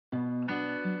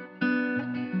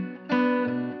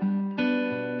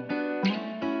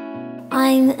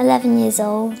I'm 11 years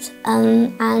old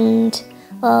and,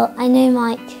 well, I know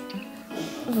Mike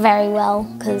very well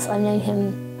because I've known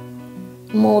him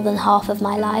more than half of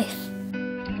my life.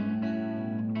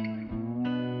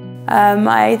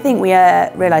 I think we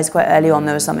realised quite early on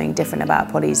there was something different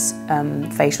about Polly's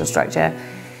facial structure.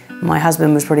 My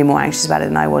husband was probably more anxious about it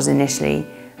than I was initially.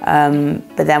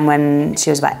 But then when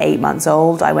she was about 8 months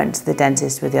old, I went to the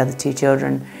dentist with the other 2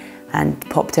 children and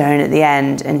popped her in at the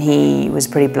end, and he was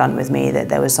pretty blunt with me that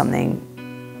there was something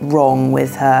wrong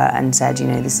with her and said, you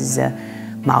know, this is a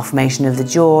malformation of the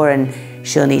jaw and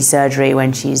she'll need surgery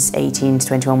when she's 18 to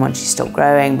 21 once she's stopped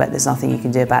growing, but there's nothing you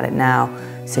can do about it now.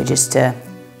 So just to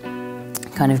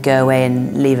kind of go away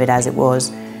and leave it as it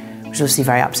was, which was obviously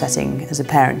very upsetting as a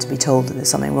parent to be told that there's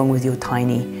something wrong with your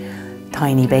tiny,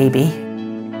 tiny baby.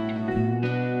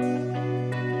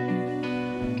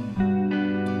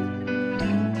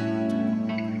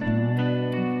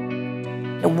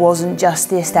 It wasn't just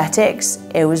the aesthetics,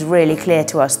 it was really clear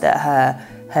to us that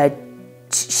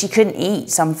she couldn't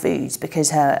eat some foods because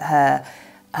her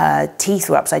teeth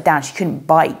were upside down. She couldn't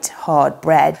bite hard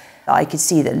bread. I could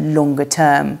see that longer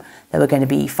term there were going to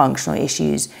be functional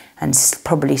issues and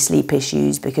probably sleep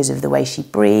issues because of the way she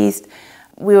breathed.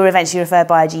 We were eventually referred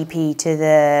by a GP to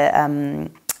the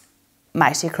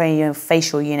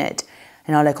Maxilofaical unit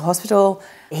in our local hospital.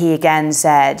 He again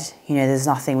said, you know, there's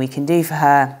nothing we can do for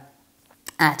her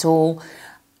at all,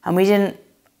 and we didn't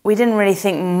really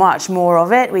think much more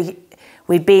of it.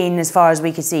 We'd been, as far as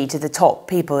we could see, to the top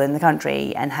people in the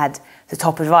country and had the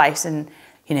top advice, and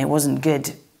you know, it wasn't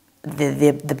good,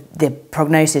 the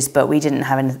prognosis, but we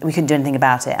couldn't do anything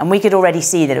about it, and we could already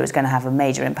see that it was going to have a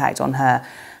major impact on her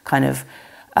kind of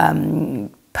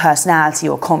personality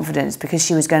or confidence, because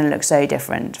she was going to look so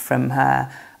different from her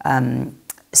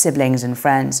siblings and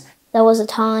friends. There was a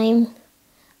time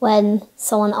when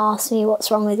someone asked me, what's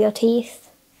wrong with your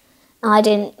teeth? And I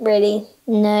didn't really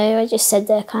know, I just said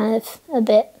they're kind of a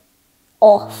bit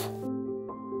off.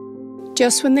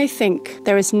 Just when they think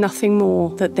there is nothing more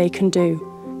that they can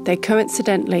do, they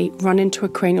coincidentally run into a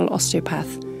cranial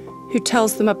osteopath who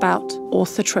tells them about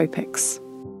Orthotropics.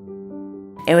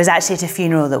 It was actually at a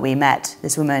funeral that we met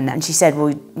this woman, and she said,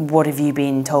 well, what have you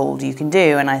been told you can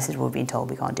do? And I said, well, we've been told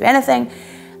we can't do anything.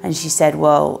 And she said,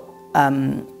 well,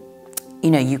 you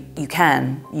know, you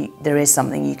can. There is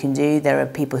something you can do. There are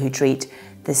people who treat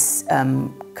this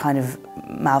kind of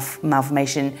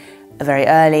malformation very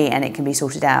early, and it can be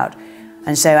sorted out.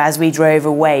 And so as we drove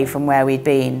away from where we'd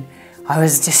been, I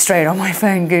was just straight on my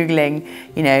phone Googling,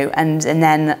 you know, and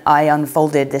then I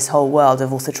unfolded this whole world of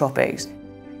orthotropics.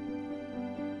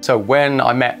 So when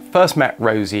I first met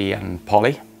Rosie and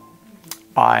Polly,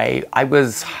 I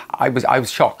was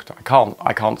shocked. I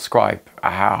can't describe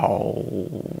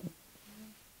how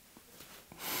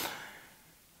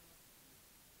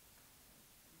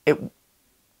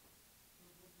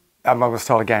I'm not going to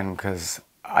start again, because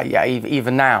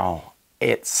even now,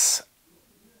 I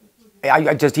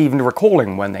just even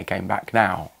recalling when they came back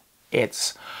now,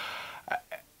 it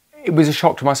was a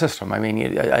shock to my system. I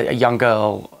mean, a young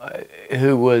girl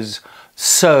who was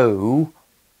so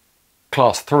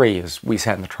class 3, as we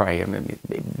said in the tray, I mean,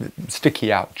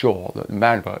 sticky out jaw, the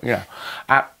man, you know,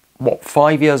 at what,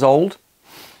 5 years old,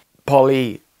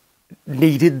 Polly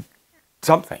needed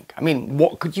something. I mean,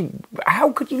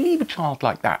 how could you leave a child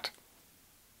like that?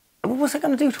 What was it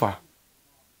going to do to her?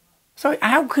 So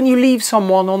how can you leave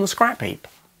someone on the scrap heap?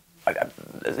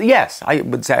 Yes, I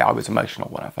would say I was emotional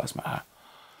when I first met her.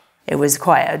 It was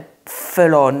quite a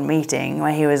full-on meeting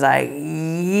where he was like,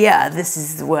 yeah, this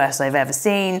is the worst I've ever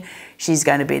seen. She's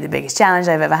going to be the biggest challenge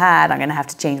I've ever had. I'm going to have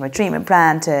to change my treatment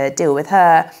plan to deal with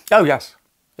her. Oh, yes.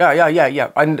 Yeah.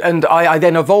 And I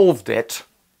then evolved it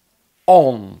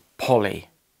on Polly.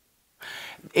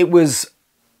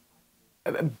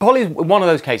 Polly's one of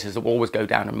those cases that will always go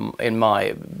down in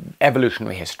my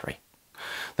evolutionary history.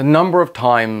 The number of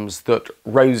times that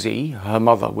Rosie, her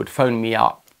mother, would phone me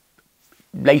up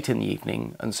late in the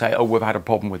evening and say, oh, we've had a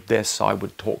problem with this. I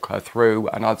would talk her through,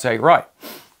 and I'd say, right,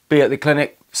 be at the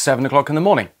clinic 7 o'clock in the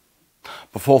morning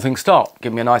before things start.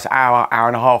 Give me a nice hour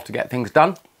and a half to get things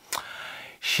done.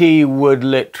 She would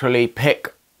literally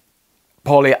pick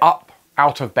Polly up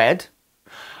out of bed,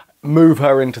 move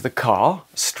her into the car,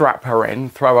 strap her in,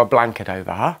 throw a blanket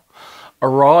over her,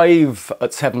 arrive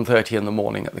at 7:30 in the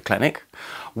morning at the clinic,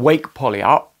 wake Polly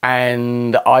up,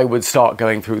 and I would start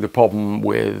going through the problem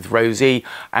with Rosie,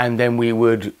 and then we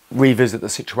would revisit the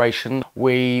situation.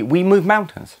 We moved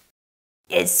mountains.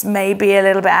 It's maybe a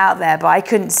little bit out there, but I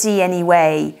couldn't see any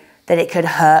way that it could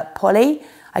hurt Polly.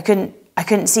 I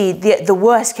couldn't see, the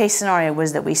worst case scenario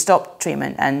was that we stopped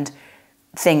treatment and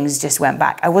things just went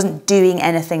back. I wasn't doing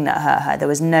anything that hurt her. There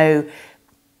was no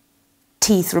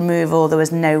teeth removal, there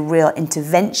was no real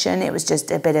intervention. It was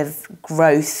just a bit of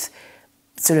growth,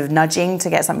 sort of nudging to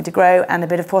get something to grow, and a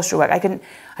bit of postural work. I couldn't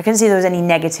see there was any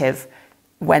negative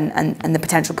and the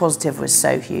potential positive was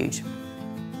so huge.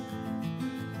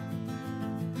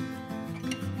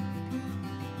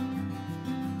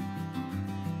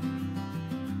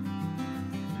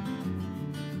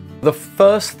 The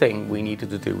first thing we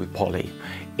needed to do with Polly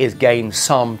is gain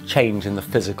some change in the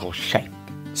physical shape.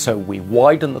 So we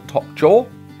widened the top jaw,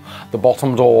 the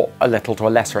bottom jaw a little to a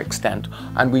lesser extent,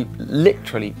 and we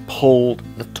literally pulled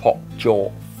the top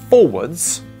jaw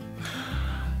forwards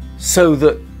so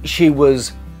that she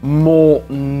was more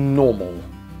normal.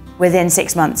 Within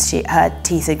 6 months, her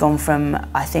teeth had gone from,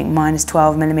 I think, minus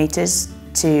 12 millimeters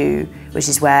to, which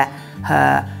is where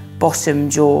her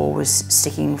bottom jaw was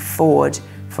sticking forward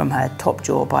from her top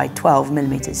jaw by 12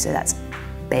 millimeters, so that's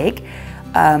big.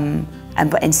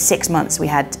 But in 6 months we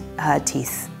had her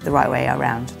teeth the right way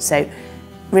around. So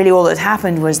really all that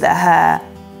happened was that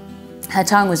her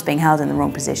tongue was being held in the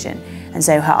wrong position, and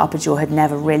so her upper jaw had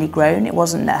never really grown. It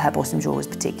wasn't that her bottom jaw was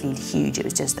particularly huge, it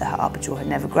was just that her upper jaw had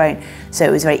never grown. So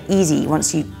it was very easy,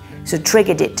 once you sort of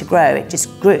triggered it to grow, it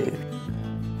just grew.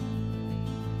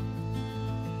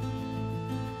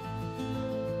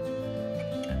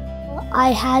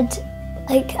 I had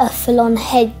like a full-on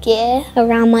headgear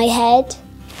around my head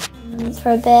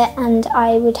for a bit, and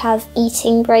I would have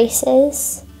eating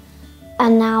braces,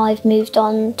 and now I've moved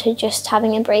on to just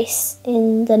having a brace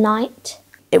in the night.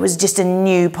 It was just a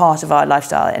new part of our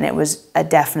lifestyle, and it was a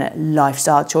definite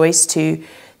lifestyle choice to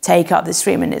take up this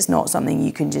treatment. It's not something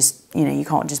you can just, you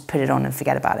can't just put it on and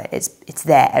forget about it. It's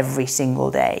there every single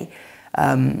day,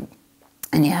 and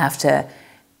you have to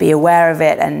be aware of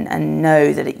it and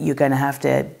know that you're going to have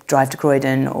to drive to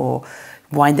Croydon or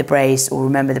wind the brace or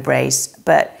remember the brace,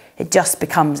 but it just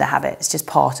becomes a habit. It's just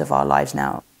part of our lives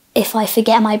now. If I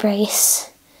forget my brace,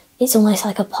 it's almost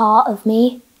like a part of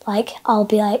me. Like, I'll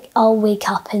wake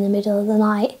up in the middle of the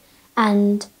night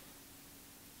and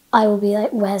I will be like,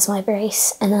 where's my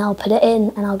brace? And then I'll put it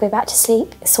in and I'll go back to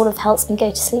sleep. It sort of helps me go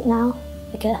to sleep now,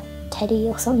 like a teddy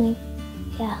or something,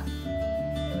 yeah.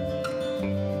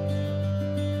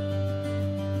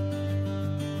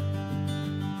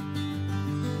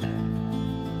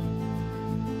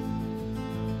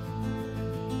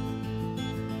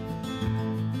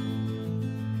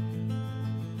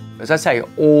 As I say,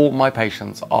 all my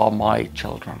patients are my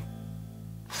children.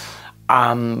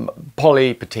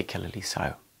 Polly particularly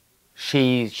so.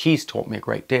 She's taught me a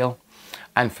great deal.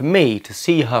 And for me, to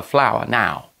see her flower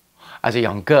now, as a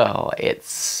young girl,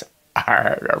 it's,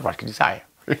 what can you say?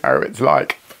 It's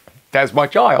like, there's my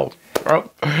child. I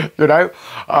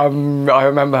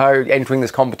remember her entering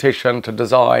this competition to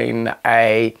design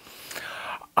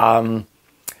something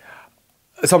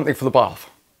for the bath.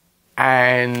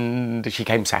 And she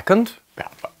came second.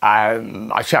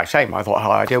 I shame, I thought her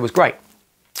idea was great.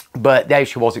 But there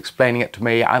she was explaining it to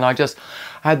me, and I just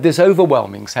had this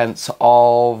overwhelming sense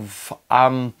of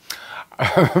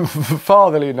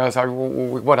fatherliness.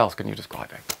 What else can you describe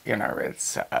it?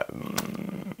 It's,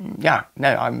 yeah,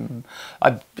 no,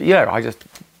 I just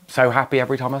so happy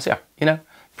every time I see her,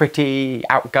 Pretty,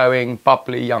 outgoing,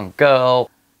 bubbly young girl.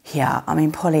 Yeah, I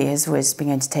mean, Polly is always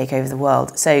beginning to take over the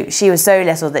world. So she was so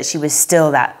little that she was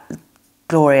still that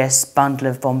glorious bundle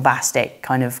of bombastic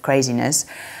kind of craziness.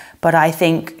 But I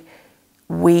think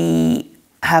we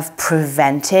have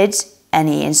prevented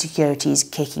any insecurities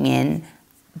kicking in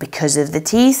because of the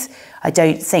teeth. I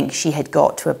don't think she had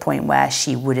got to a point where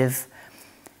she would have,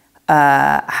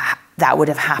 that would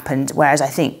have happened. Whereas I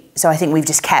think we've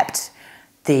just kept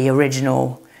the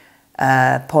original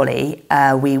Polly.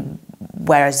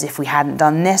 Whereas if we hadn't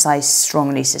done this, I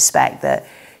strongly suspect that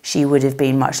she would have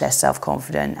been much less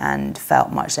self-confident and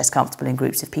felt much less comfortable in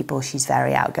groups of people. She's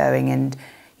very outgoing and,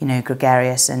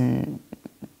 gregarious, and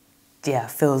yeah,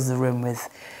 fills the room with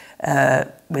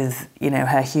her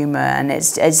humour, and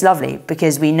it's lovely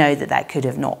because we know that could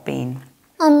have not been.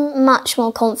 I'm much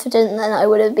more confident than I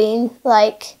would have been.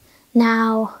 Like,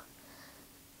 now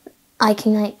I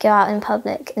can go out in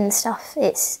public and stuff.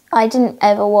 I didn't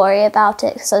ever worry about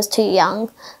it because I was too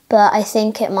young, but I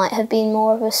think it might have been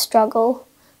more of a struggle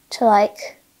to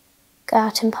go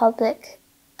out in public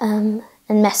and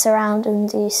mess around and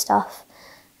do stuff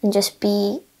and just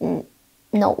be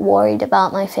not worried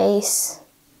about my face.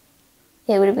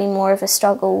 It would have been more of a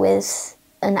struggle with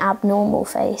an abnormal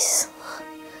face.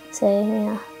 So,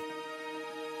 yeah.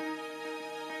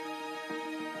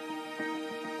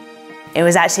 It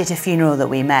was actually at a funeral that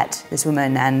we met this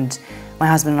woman, and my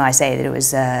husband and I say that it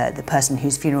was the person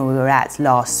whose funeral we were at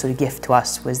last sort of gift to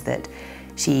us was that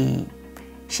she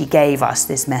gave us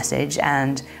this message,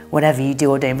 and whatever you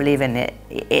do or don't believe in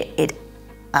it,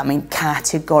 I mean,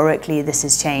 categorically this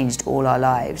has changed all our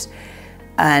lives.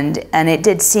 And it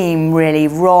did seem really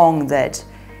wrong that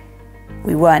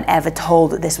we weren't ever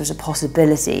told that this was a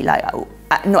possibility. Like,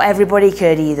 not everybody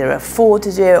could either afford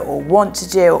to do it or want to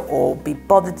do it or be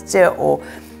bothered to do it or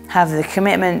have the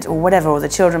commitment or whatever, or the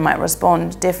children might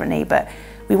respond differently, but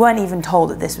we weren't even told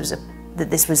that this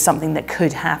was something that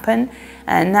could happen,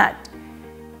 and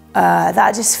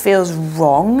that just feels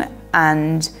wrong.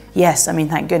 And yes, I mean,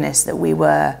 thank goodness that we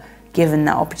were given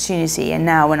that opportunity. And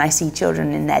now when I see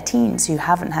children in their teens who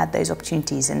haven't had those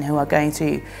opportunities and who are going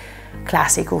through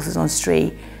classic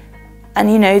orthodontistry, and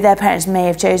you know, their parents may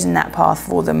have chosen that path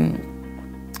for them,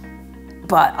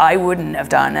 but I wouldn't have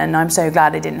done, and I'm so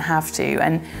glad I didn't have to.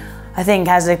 And I think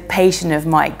as a patient of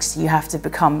Mike's, you have to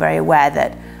become very aware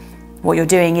that what you're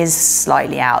doing is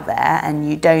slightly out there, and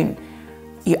you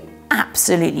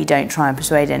absolutely don't try and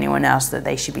persuade anyone else that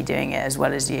they should be doing it as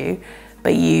well as you,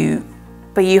 but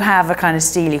you have a kind of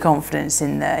steely confidence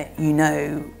in that you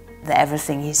know that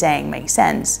everything he's saying makes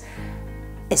sense.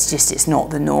 It's just, it's not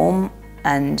the norm,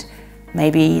 and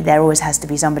maybe there always has to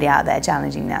be somebody out there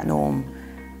challenging that norm,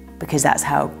 because that's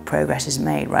how progress is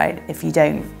made, right? If you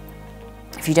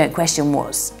don't question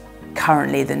what's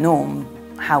currently the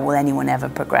norm, how will anyone ever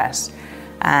progress?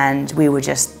 And we were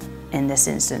just, in this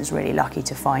instance, really lucky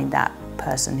to find that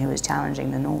person who was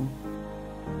challenging the norm.